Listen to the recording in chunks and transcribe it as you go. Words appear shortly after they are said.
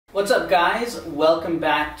What's up, guys? Welcome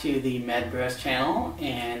back to the MedBros channel,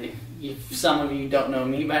 and if some of you don't know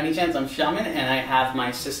me by any chance, I'm Shaman, and I have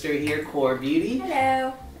my sister here, Core Beauty.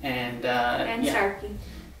 Hello. And Starkey.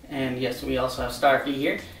 And yes, we also have Starkey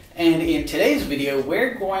here. And in today's video,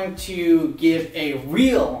 we're going to give a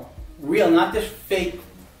real, not this fake,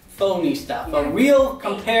 phony stuff, a real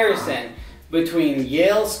comparison between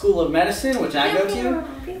Yale School of Medicine, which I go to,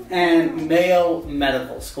 and Mayo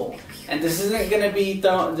Medical School. And this isn't going to be,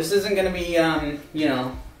 you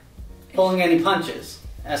know, pulling any punches,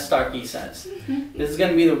 as Starkey says. This is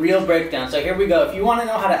going to be the real breakdown. So here we go. If you want to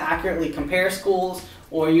know how to accurately compare schools,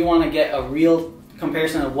 or you want to get a real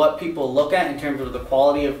comparison of what people look at in terms of the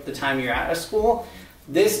quality of the time you're at a school,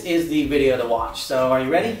 this is the video to watch. So are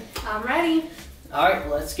you ready? I'm ready. Alright,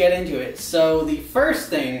 let's get into it. So the first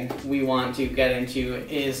thing we want to get into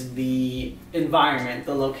is the environment,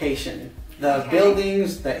 the location. The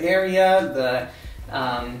buildings, the area,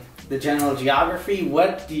 the general geography.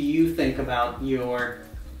 What do you think about your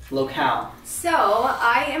locale? So,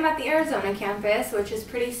 I am at the Arizona campus, which is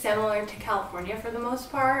pretty similar to California for the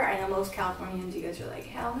most part. I know most Californians, you guys are like,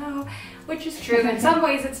 hell no, which is true. In some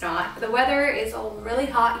ways it's not. The weather is really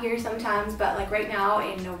hot here sometimes, but like right now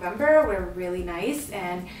in November, we're really nice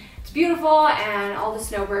and it's beautiful, and all the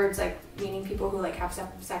snowbirds, like meaning people who like have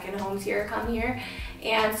second homes here, come here.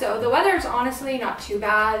 And so the weather is honestly not too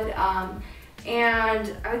bad.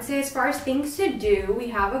 And I would say as far as things to do, we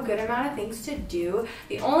have a good amount of things to do.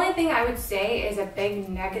 The only thing I would say is a big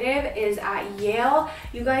negative is at Yale,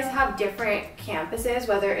 you guys have different campuses,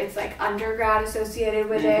 whether it's like undergrad associated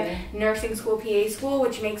with it, nursing school, PA school,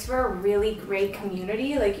 which makes for a really great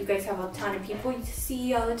community. Like you guys have a ton of people to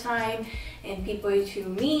see all the time and people to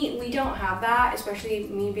meet. We don't have that, especially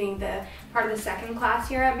me being the part of the second class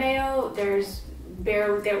here at Mayo.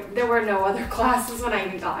 There were no other classes when I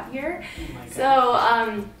even got here.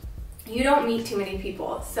 So you don't meet too many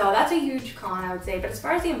people. So that's a huge con, I would say. But as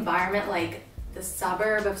far as the environment, like the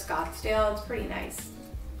suburb of Scottsdale, it's pretty nice.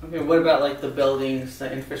 Okay, what about like the buildings,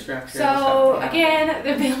 the infrastructure? So again,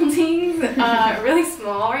 the buildings are really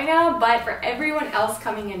small right now, but for everyone else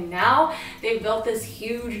coming in now, they've built this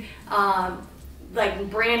huge like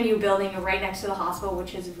brand new building right next to the hospital,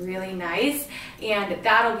 which is really nice, and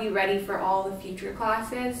that'll be ready for all the future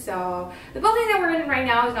classes. So the building that we're in right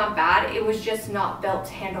now is not bad. It was just not built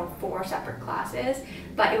to handle 4 separate classes,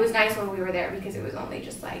 but it was nice when we were there because it was only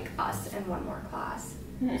just like us and one more class.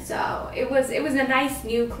 So it was a nice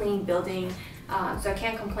new clean building, so I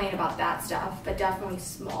can't complain about that stuff, but definitely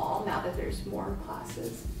small now that there's more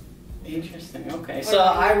classes. Interesting. Okay, so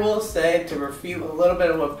I will say, to refute a little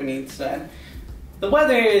bit of what Benita said, the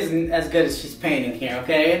weather here isn't as good as she's painting here,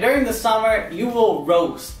 okay? During the summer, you will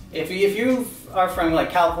roast. If you are from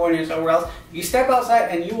like California or somewhere else, you step outside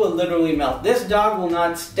and you will literally melt. This dog will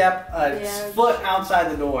not step a foot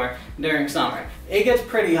outside the door during summer. It gets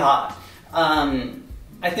pretty hot.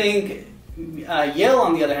 I think Yale,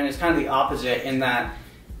 on the other hand, is kind of the opposite in that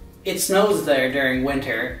it snows there during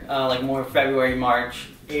winter, like more February, March,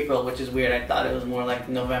 April, which is weird. I thought it was more like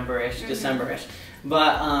November-ish, December-ish.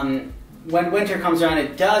 But when winter comes around,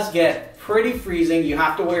 it does get pretty freezing. You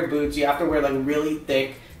have to wear boots. You have to wear like really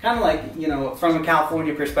thick, kind of like, you know, from a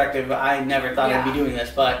California perspective, I never thought I'd be doing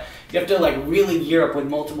this, but you have to like really gear up with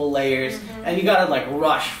multiple layers, and you gotta like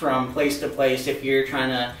rush from place to place if you're trying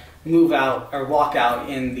to move out or walk out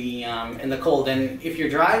in the cold. And if you're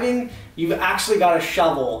driving, you've actually got to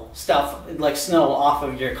shovel stuff like snow off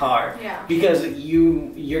of your car, because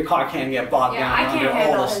your car can get bogged down under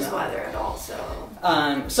all the snow. I can't handle his weather at all, so.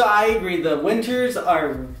 So I agree. The winters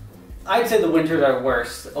are, I'd say the winters are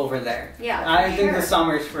worse over there. Yeah, I think the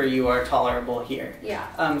summers for you are tolerable here.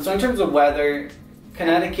 Yeah. So in terms of weather,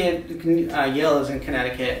 Connecticut, Yale is in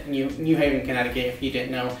Connecticut, New Haven, Connecticut, if you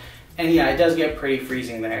didn't know. And yeah, it does get pretty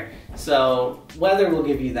freezing there. So weather will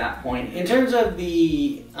give you that point. In terms of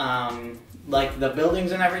the like the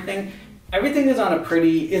buildings and everything is on a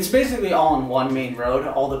pretty, it's basically all on one main road.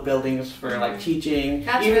 All the buildings for like teaching,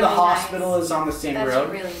 even really the hospital is on the same road.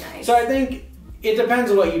 That's really nice. So I think it depends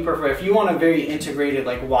on what you prefer. If you want a very integrated,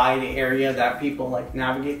 like wide area that people like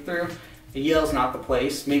navigate through, Yale's not the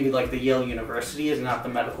place. Maybe like the Yale University is not the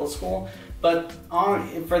medical school. But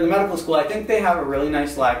for the medical school, I think they have a really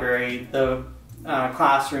nice library. The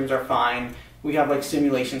classrooms are fine. We have like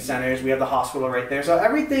simulation centers. We have the hospital right there. So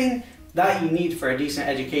everything that you need for a decent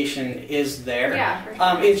education is there. Yeah, for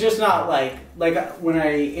sure. It's just not like when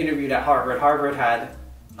I interviewed at Harvard. Harvard had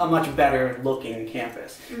a much better looking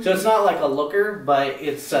campus. So it's not like a looker, but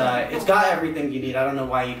it's got everything you need. I don't know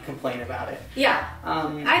why you'd complain about it. Yeah,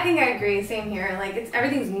 I think I agree. Same here. Like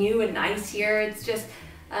everything's new and nice here. It's just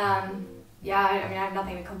Yeah, I mean, I have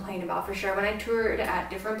nothing to complain about for sure. When I toured at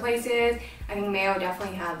different places, I think Mayo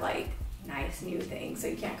definitely had like nice new things, so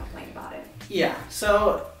you can't complain about it. Yeah,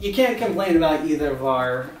 so you can't complain about either of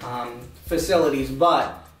our facilities,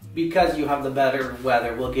 but because you have the better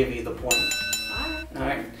weather, we'll give you the point. All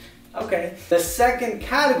right. Okay. The second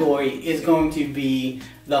category is going to be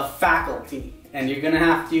the faculty. And you're going to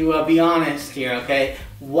have to be honest here, okay?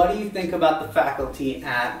 What do you think about the faculty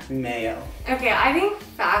at Mayo? Okay, I think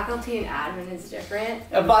faculty and admin is different.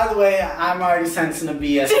 By the way, I'm already sensing a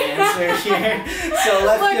BS answer here. So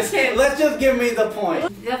let's just give me the point.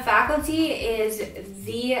 The faculty is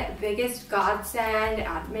the biggest godsend.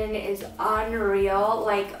 Admin is unreal.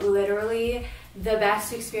 Like, literally the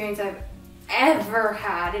best experience I've ever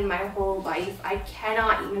had in my whole life. I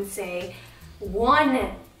cannot even say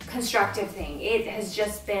one constructive thing. It has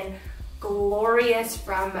just been glorious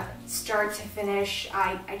from start to finish.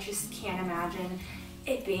 I just can't imagine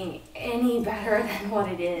it being any better than what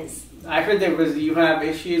it is. I heard you have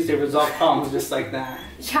issues, they resolve problems just like that.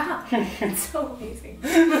 Yeah, it's so amazing.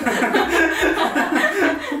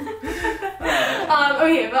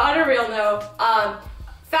 Okay, but on a real note,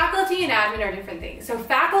 faculty and admin are different things. So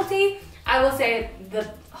faculty, I will say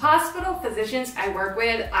the hospital physicians I work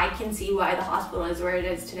with, I can see why the hospital is where it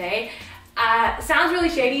is today. Sounds really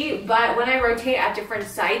shady, but when I rotate at different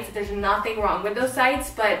sites, there's nothing wrong with those sites,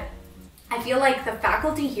 but I feel like the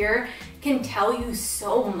faculty here can tell you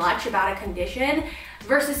so much about a condition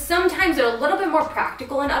versus sometimes they're a little bit more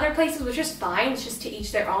practical in other places, which is fine, it's just to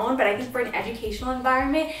each their own. But I think for an educational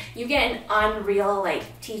environment, you get an unreal like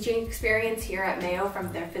teaching experience here at Mayo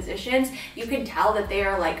from their physicians. You can tell that they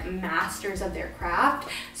are like masters of their craft.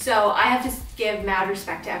 So I have to give mad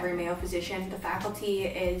respect to every Mayo physician. The faculty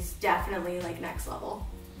is definitely like next level.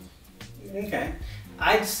 Okay.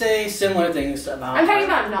 I'd say similar things about... I'm talking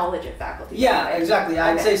about knowledge of faculty. Yeah, exactly.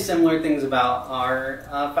 I'd say similar things about our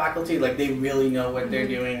faculty. Like, they really know what they're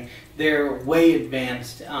doing. They're way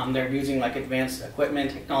advanced. They're using, like, advanced equipment,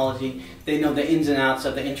 technology. They know the ins and outs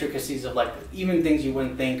of the intricacies of, like, even things you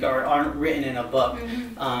wouldn't think or aren't written in a book.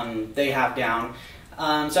 They have down.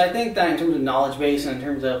 So I think that in terms of knowledge base and in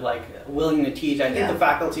terms of, like, willing to teach, I think the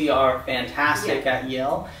faculty are fantastic at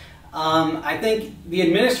Yale. I think the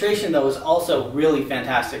administration, though, is also really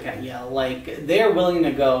fantastic at Yale. Like, they're willing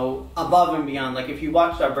to go above and beyond. Like, if you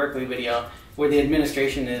watched our Berkeley video, where the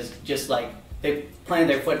administration is just like, they planted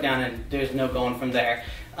their foot down and there's no going from there.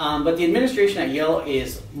 But the administration at Yale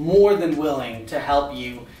is more than willing to help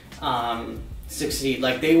you succeed.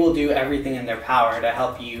 Like, they will do everything in their power to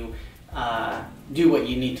help you do what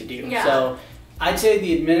you need to do. So I'd say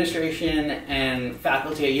the administration and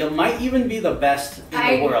faculty at Yale might even be the best in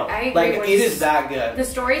the world. I agree. Like, it is that good. The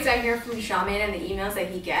stories I hear from Shaman and the emails that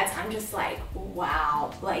he gets, I'm just like,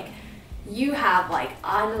 wow. Like, you have like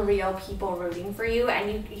unreal people rooting for you,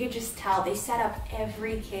 and you just tell they set up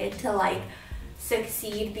every kid to like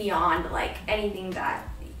succeed beyond like anything that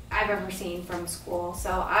I've ever seen from school.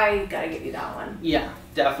 So I gotta give you that one. Yeah,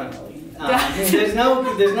 definitely. There's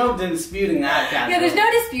no disputing that category. Yeah, there's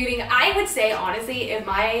no disputing. I would say honestly, if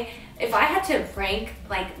I had to rank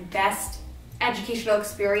like best educational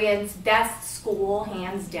experience, best school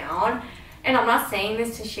hands down, and I'm not saying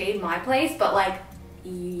this to shade my place, but like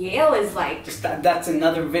Yale is like just that's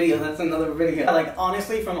another video. Like,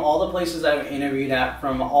 honestly, from all the places I've interviewed at,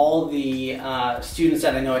 from all the students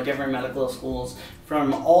that I know at different medical schools,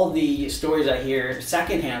 from all the stories I hear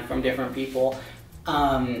secondhand from different people,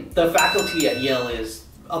 the faculty at Yale is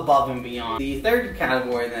above and beyond. The third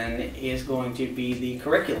category then is going to be the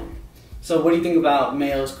curriculum. So what do you think about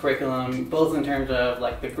Mayo's curriculum, both in terms of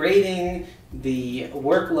like the grading, the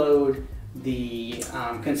workload, the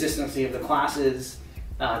consistency of the classes,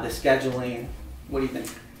 the scheduling? What do you think?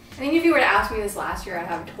 I think if you were to ask me this last year, I'd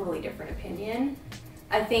have a totally different opinion.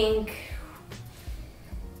 I think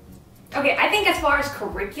as far as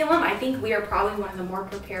curriculum, I think we are probably one of the more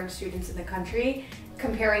prepared students in the country,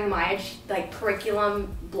 comparing my like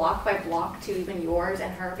curriculum block by block to even yours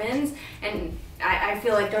and Herman's. And I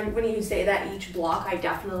feel like when you say that each block, I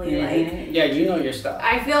definitely like... Yeah, you know your stuff.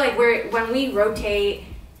 I feel like when we rotate,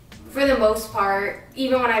 for the most part,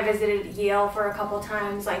 even when I visited Yale for a couple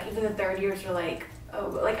times, like even the third years were like, oh,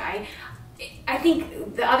 like I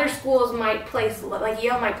think the other schools might place, like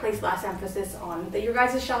Yale might place less emphasis on your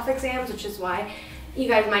guys' shelf exams, which is why you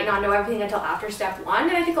guys might not know everything until after step one,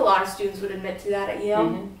 and I think a lot of students would admit to that at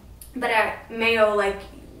Yale. But at Mayo, like,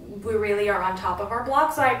 we really are on top of our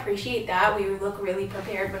block, so I appreciate that. We look really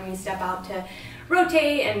prepared when we step out to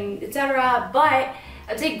rotate and etc. But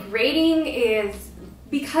I'd say grading is,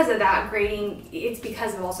 because of that, it's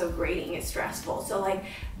because of also grading is stressful. So like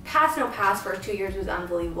pass, no pass, first 2 years was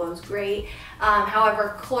unbelievable, it was great.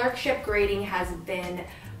 However, clerkship grading has been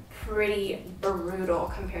pretty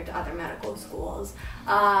brutal compared to other medical schools.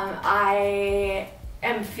 I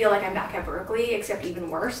feel like I'm back at Berkeley, except even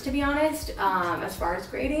worse, to be honest, as far as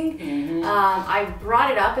grading. I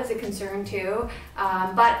brought it up as a concern too,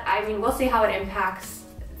 but I mean, we'll see how it impacts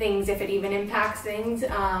things, if it even impacts things,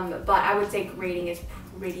 but I would say grading is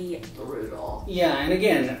pretty brutal. Yeah, and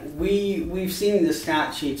again, we've seen the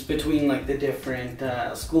stat sheets between like the different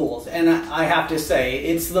schools, and I have to say,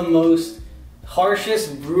 it's the most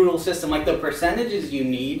harshest, brutal system. Like the percentages you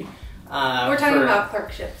need. We're talking about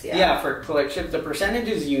clerkships, yeah. Yeah, for clerkships, the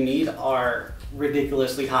percentages you need are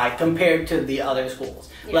ridiculously high compared to the other schools.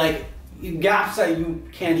 Yeah. Like gaps that you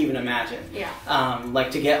can't even imagine. Yeah.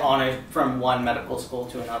 Like to get honors from one medical school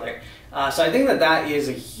to another. So I think that is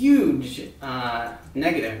a huge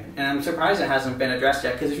negative, and I'm surprised it hasn't been addressed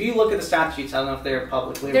yet. Because if you look at the stat sheets, I don't know if they're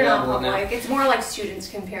publicly available. They're not public. It's more like students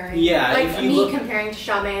comparing. Yeah, like me comparing to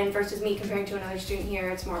Shaman versus me comparing to another student here.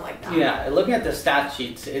 It's more like that. Yeah, looking at the stat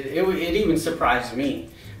sheets, it even surprised me.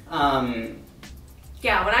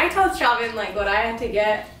 Yeah, when I told Shaman like what I had to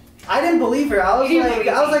get, I didn't believe her. I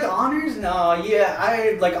was like honors? No, yeah,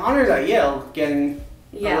 I like honors at Yale, getting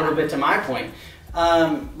a little bit to my point.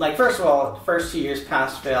 Like first of all, first 2 years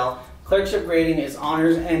pass fail. Clerkship grading is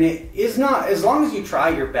honors, and it is not, as long as you try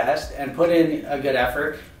your best and put in a good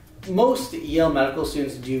effort, most Yale medical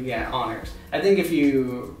students do get honors. I think if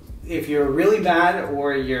you're really bad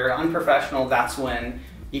or you're unprofessional, that's when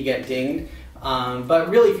you get dinged. But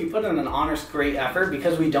really, if you put in an honors great effort,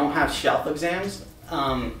 because we don't have shelf exams,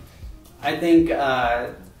 I think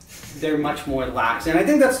they're much more lax, and I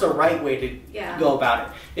think that's the right way to go about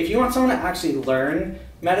it. If you want someone to actually learn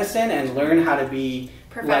medicine and learn how to be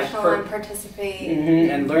professional and participate,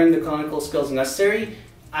 and learn the clinical skills necessary,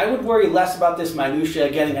 I would worry less about this minutia,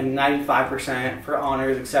 getting a 95% for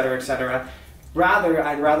honors, etc., etc.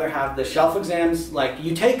 I'd rather have the shelf exams. Like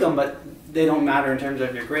you take them, but they don't matter in terms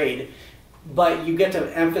of your grade. But you get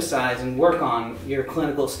to emphasize and work on your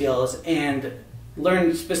clinical skills and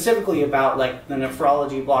learn specifically about like the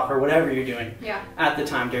nephrology block or whatever you're doing at the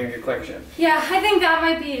time during your clerkship. Yeah, I think that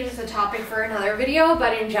might be just a topic for another video,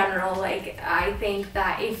 but in general, like I think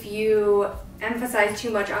that if you emphasize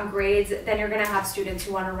too much on grades, then you're going to have students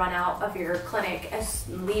who want to run out of your clinic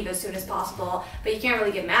and leave as soon as possible, but you can't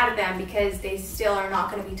really get mad at them because they still are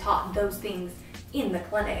not going to be taught those things in the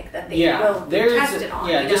clinic that they will be tested on.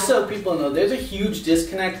 Yeah, just so people know, there's a huge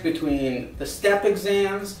disconnect between the step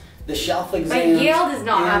exams, the shelf exams. But Yale does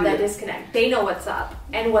not have that disconnect. They know what's up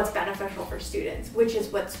and what's beneficial for students, which is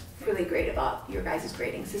what's really great about your guys'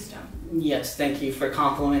 grading system. Yes, thank you for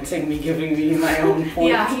complimenting me, giving me my own point.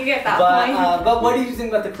 Yeah, you get that point. But what do you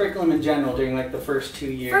think about the curriculum in general during like the first 2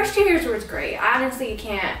 years? First 2 years was great. Honestly, you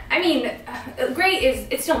can't. I mean, great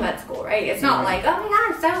it's still med school, right? It's not like, oh my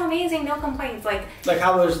god, it's so amazing, no complaints. Like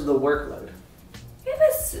how was the workload? It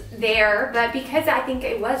was there, but because I think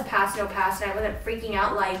it was pass, no pass, and I wasn't freaking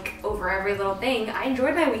out like over every little thing, I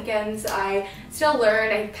enjoyed my weekends. I still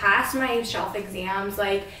learned. I passed my shelf exams.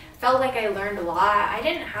 Like, felt like I learned a lot. I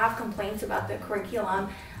didn't have complaints about the curriculum,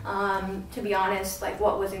 to be honest, like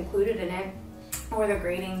what was included in it or the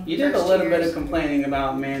grading. You did a little bit of complaining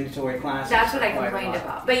about mandatory classes. That's what I complained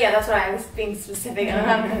about. But yeah, that's what I was being specific. I don't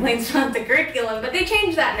have complaints about the curriculum, but they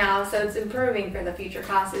changed that now, so it's improving for the future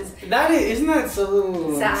classes. Isn't that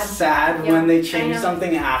so sad when they change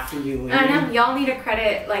something after you leave? I know. Y'all need to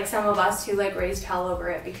credit like some of us who like raised hell over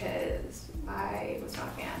it because I was not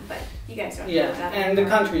a fan, but you guys don't know that. And the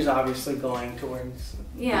country's obviously going towards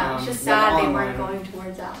it's just sad they weren't going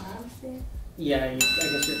towards that, honestly. Yeah, I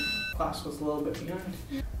guess your class was a little bit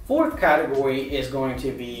behind. Fourth category is going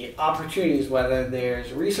to be opportunities, whether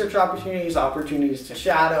there's research opportunities to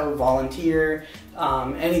shadow, volunteer,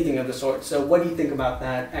 anything of the sort. So what do you think about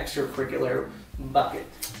that extracurricular bucket?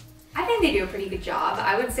 I think they do a pretty good job.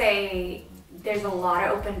 I would say there's a lot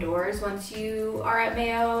of open doors once you are at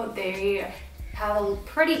Mayo. They have a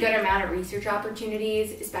pretty good amount of research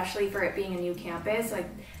opportunities, especially for it being a new campus. Like,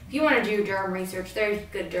 if you want to do derm research, there's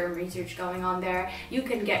good derm research going on there. You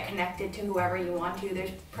can get connected to whoever you want to.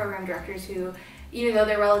 There's program directors who, even though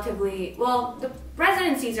they're relatively, well, the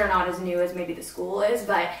residencies are not as new as maybe the school is,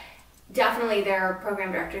 but definitely there are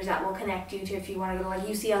program directors that will connect you to, if you want to go to like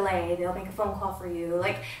UCLA, they'll make a phone call for you.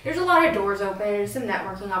 Like, there's a lot of doors open. There's some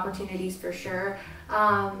networking opportunities for sure.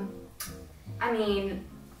 I mean,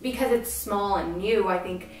 because it's small and new, I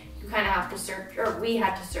think you kind of have to search, or we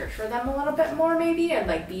had to search for them a little bit more maybe, and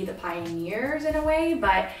like be the pioneers in a way.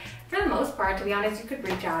 But for the most part, to be honest, you could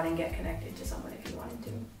reach out and get connected to someone if you wanted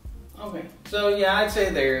to. Okay, so yeah, I'd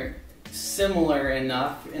say similar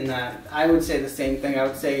enough in that I would say the same thing. I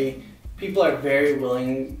would say people are very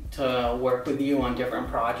willing to work with you on different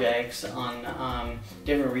projects, on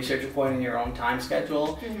different research according to your own time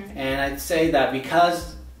schedule. And I'd say that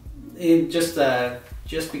because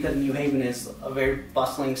just because New Haven is a very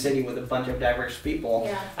bustling city with a bunch of diverse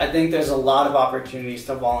people, I think there's a lot of opportunities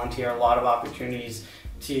to volunteer, a lot of opportunities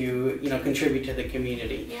to contribute to the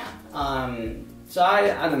community. So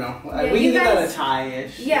I don't know. We can give that a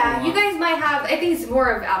tie-ish. Yeah, you guys might have, I think it's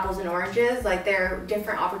more of apples and oranges. Like there are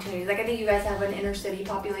different opportunities. Like I think you guys have an inner city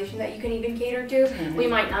population that you can even cater to. We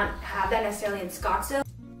might not have that necessarily in Scottsdale,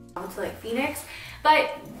 to like Phoenix.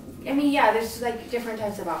 But I mean, yeah, there's like different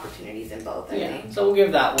types of opportunities in both, I think. So we'll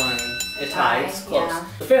give that one a tie. It's close.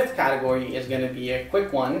 The fifth category is going to be a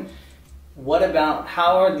quick one. What about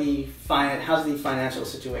how's the financial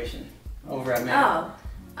situation over at Mayo?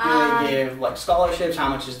 Do they give like scholarships? How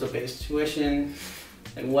much is the base tuition?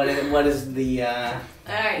 Like what is the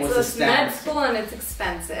Alright, so it's med school and it's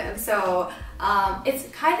expensive. So it's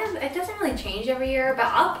it doesn't really change every year, but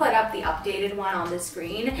I'll put up the updated one on the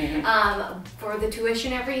screen for the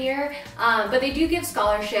tuition every year. But they do give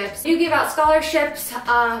scholarships. They do give out scholarships.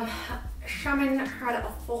 Shaman had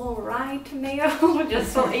a full ride to Mayo,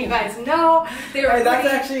 just so you guys know. That's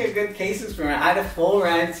actually a good case experiment. I had a full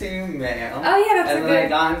ride to Mayo. Oh yeah, that's and then I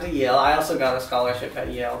got into Yale. I also got a scholarship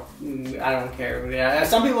at Yale. I don't care.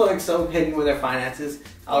 Some people are so hidden with their finances.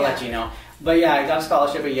 I'll let you know. But yeah, I got a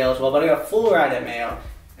scholarship at Yale as well. But I got a full ride at Mayo.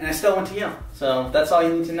 And I still went to Yale, so that's all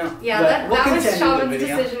you need to know. Yeah, that was Shaman's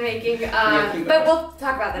decision making. But we'll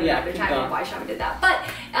talk about that another time and why Shaman did that. But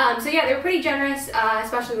so yeah, they were pretty generous,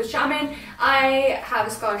 especially with Shaman. I have a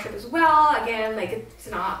scholarship as well. Again, like it's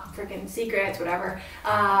not freaking secret, it's whatever.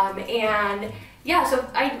 And yeah, so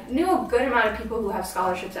I knew a good amount of people who have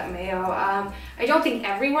scholarships at Mayo. I don't think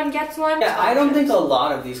everyone gets one. Yeah, I don't think a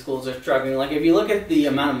lot of these schools are struggling. Like if you look at the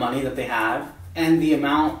amount of money that they have, and the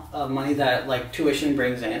amount of money that like tuition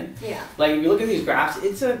brings in. Like if you look at these graphs,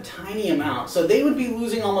 it's a tiny amount. So they would be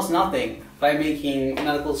losing almost nothing by making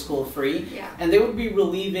medical school free. And they would be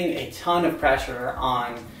relieving a ton of pressure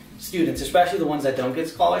on students, especially the ones that don't get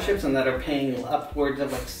scholarships and that are paying upwards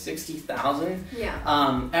of like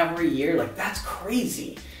 $60,000 every year. Like that's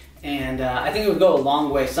crazy. And I think it would go a long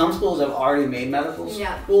way. Some schools have already made medical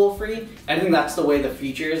school free. I think that's the way the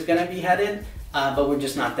future is going to be headed. But we're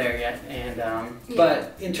just not there yet. And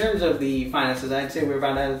but in terms of the finances, I'd say we're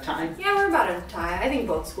about out of time. Yeah, we're about out of time. I think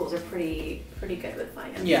both schools are pretty good with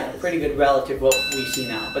finances. Yeah, pretty good relative to what we see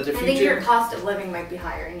now. But the future, I think your cost of living might be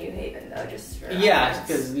higher in New Haven, though. Just for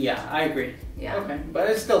because I agree. Okay, but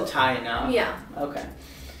it's still tie enough. Okay.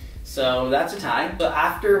 So that's a tie. So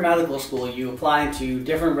after medical school, you apply to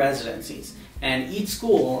different residencies, and each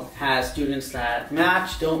school has students that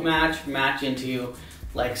match, don't match, match into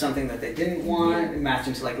like something that they didn't want, match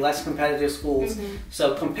into like less competitive schools.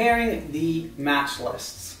 So comparing the match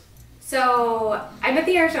lists. So I'm at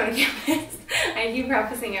the Arizona campus. I keep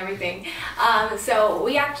prefacing everything. So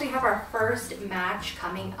we actually have our first match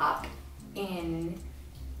coming up in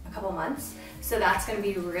a couple months. So that's going to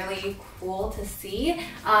be really cool to see.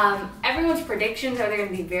 Everyone's predictions are they're going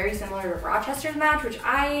to be very similar to Rochester's match, which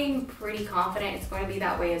I'm pretty confident it's going to be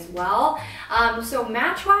that way as well. So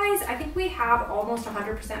match-wise, I think we have almost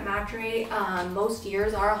 100% match rate. Most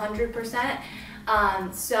years are 100%.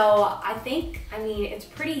 So I think, I mean, it's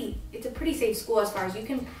a pretty safe school as far as you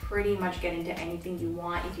can pretty much get into anything you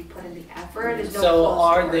want if you put in the effort. There's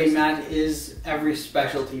no is every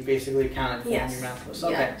specialty basically counted for in your math list?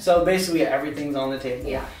 Okay, Yeah. So basically everything's on the table.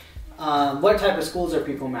 Yeah. What type of schools are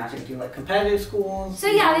people matching to? Like competitive schools? So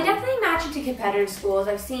yeah, they definitely match into competitive schools.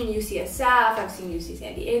 I've seen UCSF, I've seen UC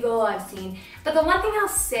San Diego, but the one thing I'll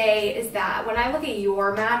say is that when I look at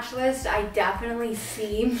your match list, I definitely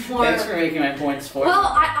see more. Thanks for making my points for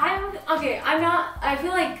Well, I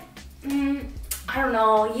feel like, I don't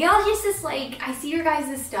know, Yale just is like, I see your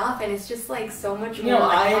guys' stuff and it's just like so much more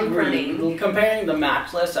comforting. Agree. Comparing the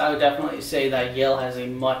match list, I would definitely say that Yale has a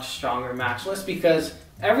much stronger match list because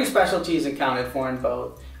every specialty is accounted for in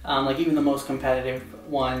both, like even the most competitive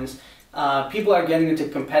ones. People are getting into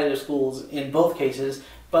competitive schools in both cases,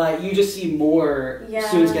 but you just see more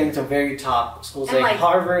students getting to very top schools like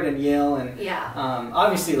Harvard and Yale, and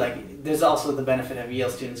obviously like there's also the benefit of Yale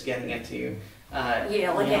students getting into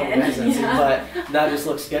Yale again, but that just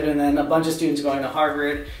looks good. And then a bunch of students going to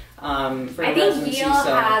Harvard. I think Yale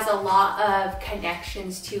has a lot of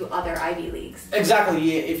connections to other Ivy Leagues.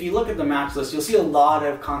 Exactly. If you look at the match list, you'll see a lot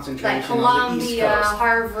of concentration on the East Coast.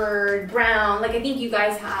 Harvard, Brown. Like I think you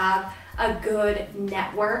guys have a good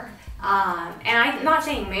network And I'm not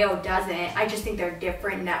saying Mayo doesn't, I just think they're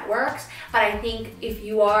different networks. But I think if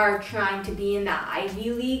you are trying to be in that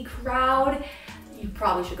Ivy League crowd, you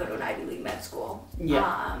probably should go to an Ivy League med school.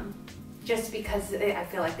 Yeah. Just because I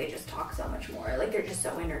feel like they just talk so much more. Like they're just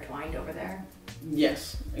so intertwined over there.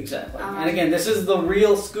 Yes, exactly. And again, this is the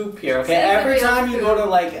real scoop here, okay? This is the Every real time you scoop. go to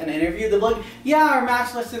like an interview, they'll be like, yeah, our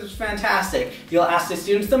match list is fantastic. You'll ask the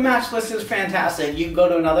students, the match list is fantastic. You go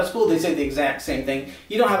to another school, they say the exact same thing.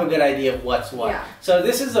 You don't have a good idea of what's what. Yeah. So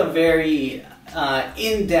this is a very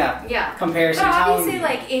in-depth comparison. But obviously,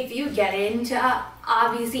 like, if you get into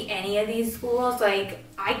obviously any of these schools, like,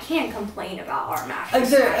 I can't complain about our match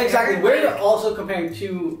list. Exactly. Like, We're also comparing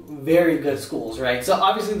two very good schools, right? So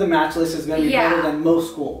obviously the match list is going to be better than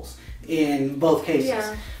most schools in both cases.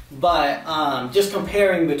 Yeah. But just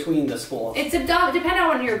comparing between the schools. It's depending on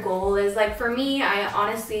what your goal is. Like for me, I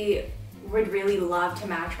honestly would really love to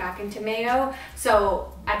match back into Mayo.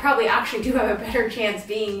 So I probably actually do have a better chance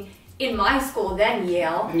being in my school than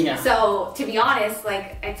Yale. Yeah. So to be honest,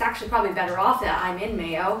 like it's actually probably better off that I'm in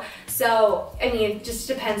Mayo. So I mean, it just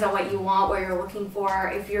depends on what you want, what you're looking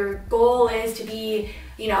for. If your goal is to be,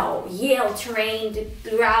 you know, Yale trained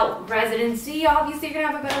throughout residency, obviously you're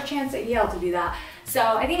gonna have a better chance at Yale to do that. So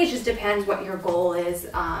I think it just depends what your goal is,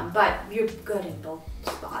 but you're good in both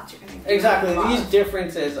spots. You're gonna Exactly. These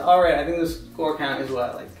differences. All right. I think the score count is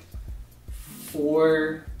what, like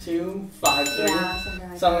 4-2, 5-3,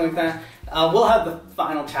 yeah, something like that. We'll have the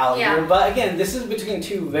final tally here, but again, this is between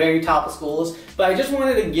two very top schools. But I just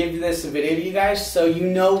wanted to give this video to you guys so you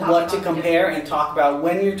know what to compare and talk about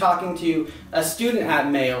when you're talking to a student at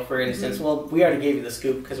Mayo, for instance. Well, we already gave you the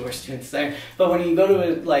scoop because we're students there. But when you go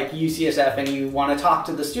to like UCSF and you want to talk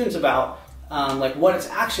to the students about like what it's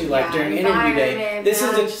actually like during interview day, this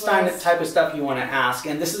is the type of stuff you want to ask,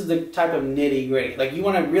 and this is the type of nitty gritty. Like you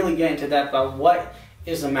want to really get into depth about what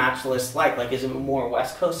is a match list like. Like, is it more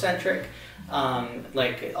West Coast centric?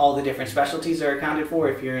 Like all the different specialties are accounted for.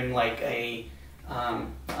 If you're in like a I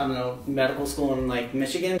don't know, medical school in like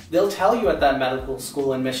Michigan, they'll tell you at that medical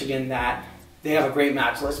school in Michigan that they have a great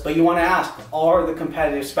match list, but you want to ask, are the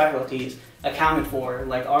competitive specialties accounted for?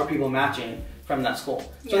 Like, are people matching from that school?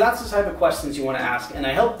 So that's the type of questions you want to ask, and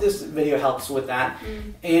I hope this video helps with that.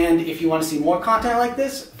 And if you want to see more content like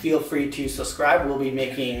this, feel free to subscribe. We'll be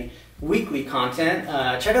making weekly content.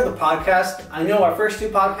 Check out the podcast. I know our first two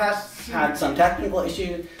podcasts had some technical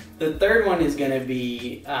issues. The third one is going to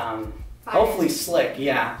be hopefully slick,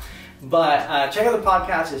 but check out the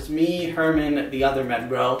podcast. It's me, Herman, the other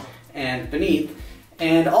MedBro, and Beneath.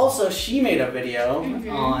 And also, she made a video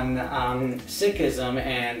on Sikhism,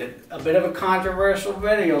 and a bit of a controversial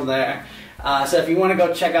video there. So if you want to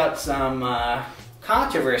go check out some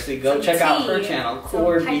controversy, go check out her channel,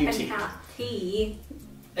 Core Beauty.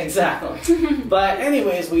 Exactly. But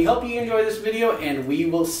anyways, we hope you enjoyed this video, and we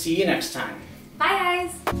will see you next time. Bye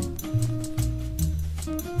guys!